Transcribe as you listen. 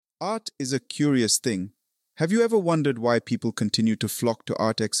Art is a curious thing. Have you ever wondered why people continue to flock to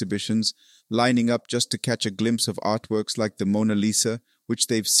art exhibitions, lining up just to catch a glimpse of artworks like the Mona Lisa, which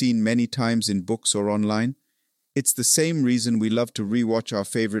they've seen many times in books or online? It's the same reason we love to rewatch our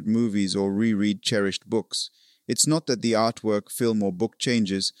favorite movies or reread cherished books. It's not that the artwork, film, or book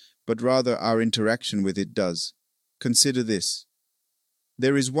changes, but rather our interaction with it does. Consider this.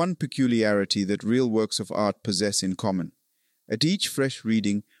 There is one peculiarity that real works of art possess in common. At each fresh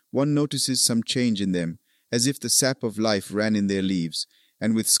reading, one notices some change in them, as if the sap of life ran in their leaves,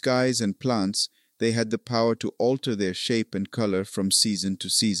 and with skies and plants, they had the power to alter their shape and color from season to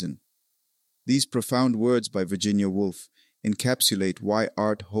season. These profound words by Virginia Woolf encapsulate why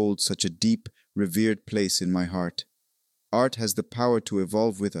art holds such a deep, revered place in my heart. Art has the power to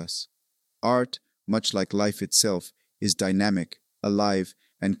evolve with us. Art, much like life itself, is dynamic, alive,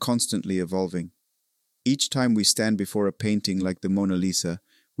 and constantly evolving. Each time we stand before a painting like the Mona Lisa,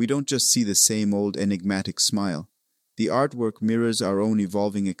 we don't just see the same old enigmatic smile. The artwork mirrors our own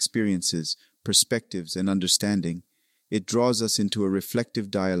evolving experiences, perspectives, and understanding. It draws us into a reflective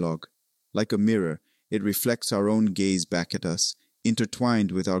dialogue. Like a mirror, it reflects our own gaze back at us,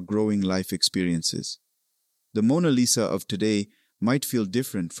 intertwined with our growing life experiences. The Mona Lisa of today might feel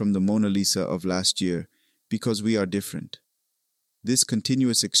different from the Mona Lisa of last year, because we are different. This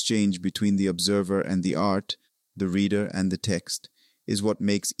continuous exchange between the observer and the art, the reader and the text, is what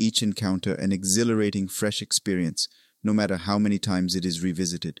makes each encounter an exhilarating, fresh experience, no matter how many times it is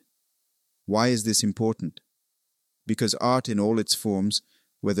revisited. Why is this important? Because art in all its forms,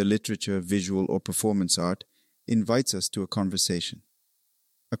 whether literature, visual, or performance art, invites us to a conversation.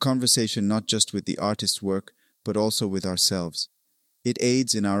 A conversation not just with the artist's work, but also with ourselves. It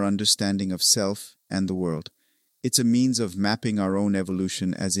aids in our understanding of self and the world. It's a means of mapping our own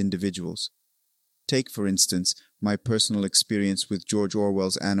evolution as individuals. Take, for instance, my personal experience with George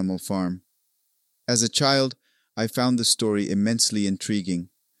Orwell's Animal Farm. As a child, I found the story immensely intriguing.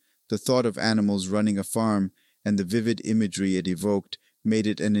 The thought of animals running a farm and the vivid imagery it evoked made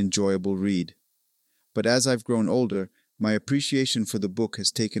it an enjoyable read. But as I've grown older, my appreciation for the book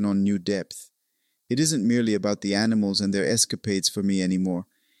has taken on new depth. It isn't merely about the animals and their escapades for me anymore.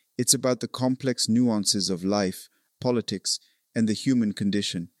 It's about the complex nuances of life, politics, and the human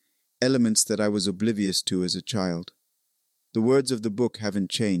condition, elements that I was oblivious to as a child. The words of the book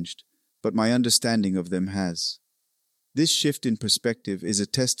haven't changed, but my understanding of them has. This shift in perspective is a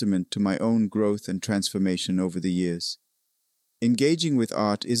testament to my own growth and transformation over the years. Engaging with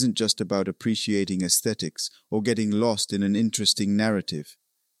art isn't just about appreciating aesthetics or getting lost in an interesting narrative.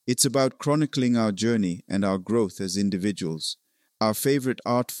 It's about chronicling our journey and our growth as individuals. Our favorite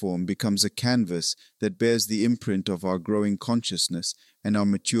art form becomes a canvas that bears the imprint of our growing consciousness and our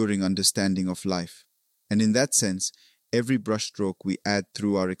maturing understanding of life. And in that sense, every brushstroke we add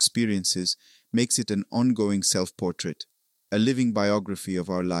through our experiences makes it an ongoing self-portrait, a living biography of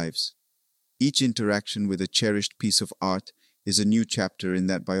our lives. Each interaction with a cherished piece of art is a new chapter in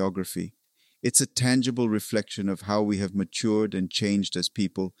that biography. It's a tangible reflection of how we have matured and changed as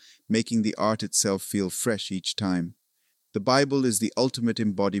people, making the art itself feel fresh each time. The Bible is the ultimate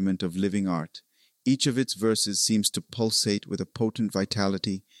embodiment of living art. Each of its verses seems to pulsate with a potent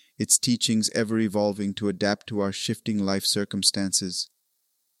vitality, its teachings ever evolving to adapt to our shifting life circumstances.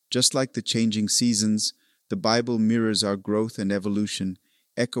 Just like the changing seasons, the Bible mirrors our growth and evolution,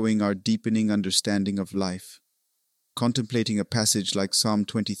 echoing our deepening understanding of life. Contemplating a passage like Psalm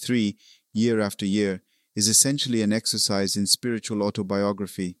 23 year after year is essentially an exercise in spiritual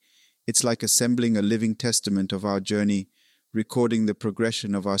autobiography. It's like assembling a living testament of our journey, recording the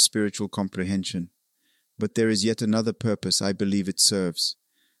progression of our spiritual comprehension. But there is yet another purpose I believe it serves.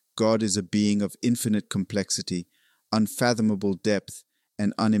 God is a being of infinite complexity, unfathomable depth,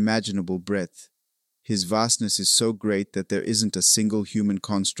 and unimaginable breadth. His vastness is so great that there isn't a single human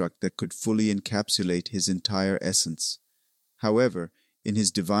construct that could fully encapsulate his entire essence. However, in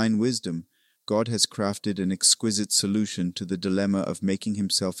his divine wisdom, God has crafted an exquisite solution to the dilemma of making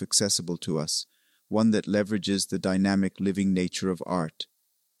himself accessible to us, one that leverages the dynamic living nature of art.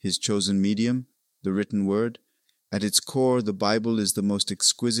 His chosen medium, the written word. At its core, the Bible is the most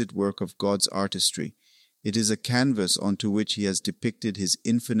exquisite work of God's artistry. It is a canvas onto which he has depicted his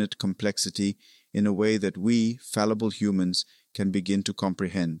infinite complexity in a way that we, fallible humans, can begin to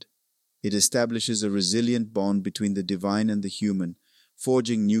comprehend. It establishes a resilient bond between the divine and the human,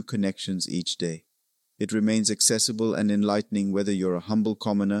 forging new connections each day. It remains accessible and enlightening whether you're a humble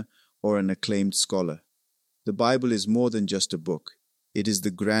commoner or an acclaimed scholar. The Bible is more than just a book. It is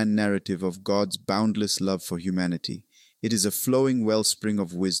the grand narrative of God's boundless love for humanity. It is a flowing wellspring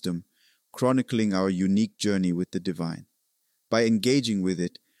of wisdom, chronicling our unique journey with the divine. By engaging with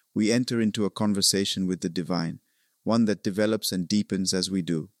it, we enter into a conversation with the divine, one that develops and deepens as we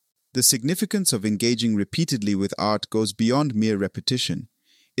do. The significance of engaging repeatedly with art goes beyond mere repetition.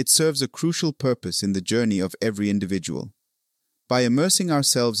 It serves a crucial purpose in the journey of every individual. By immersing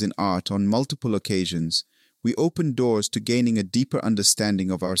ourselves in art on multiple occasions, we open doors to gaining a deeper understanding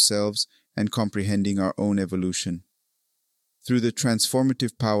of ourselves and comprehending our own evolution. Through the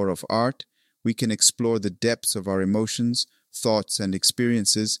transformative power of art, we can explore the depths of our emotions, thoughts, and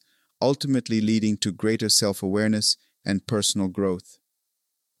experiences, ultimately leading to greater self-awareness and personal growth.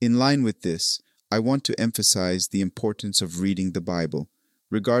 In line with this, I want to emphasize the importance of reading the Bible,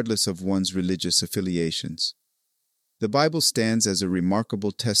 regardless of one's religious affiliations. The Bible stands as a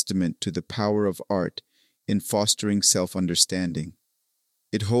remarkable testament to the power of art in fostering self-understanding.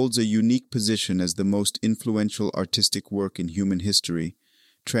 It holds a unique position as the most influential artistic work in human history,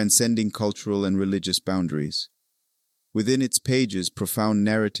 transcending cultural and religious boundaries. Within its pages, profound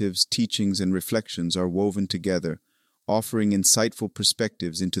narratives, teachings, and reflections are woven together, offering insightful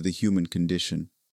perspectives into the human condition.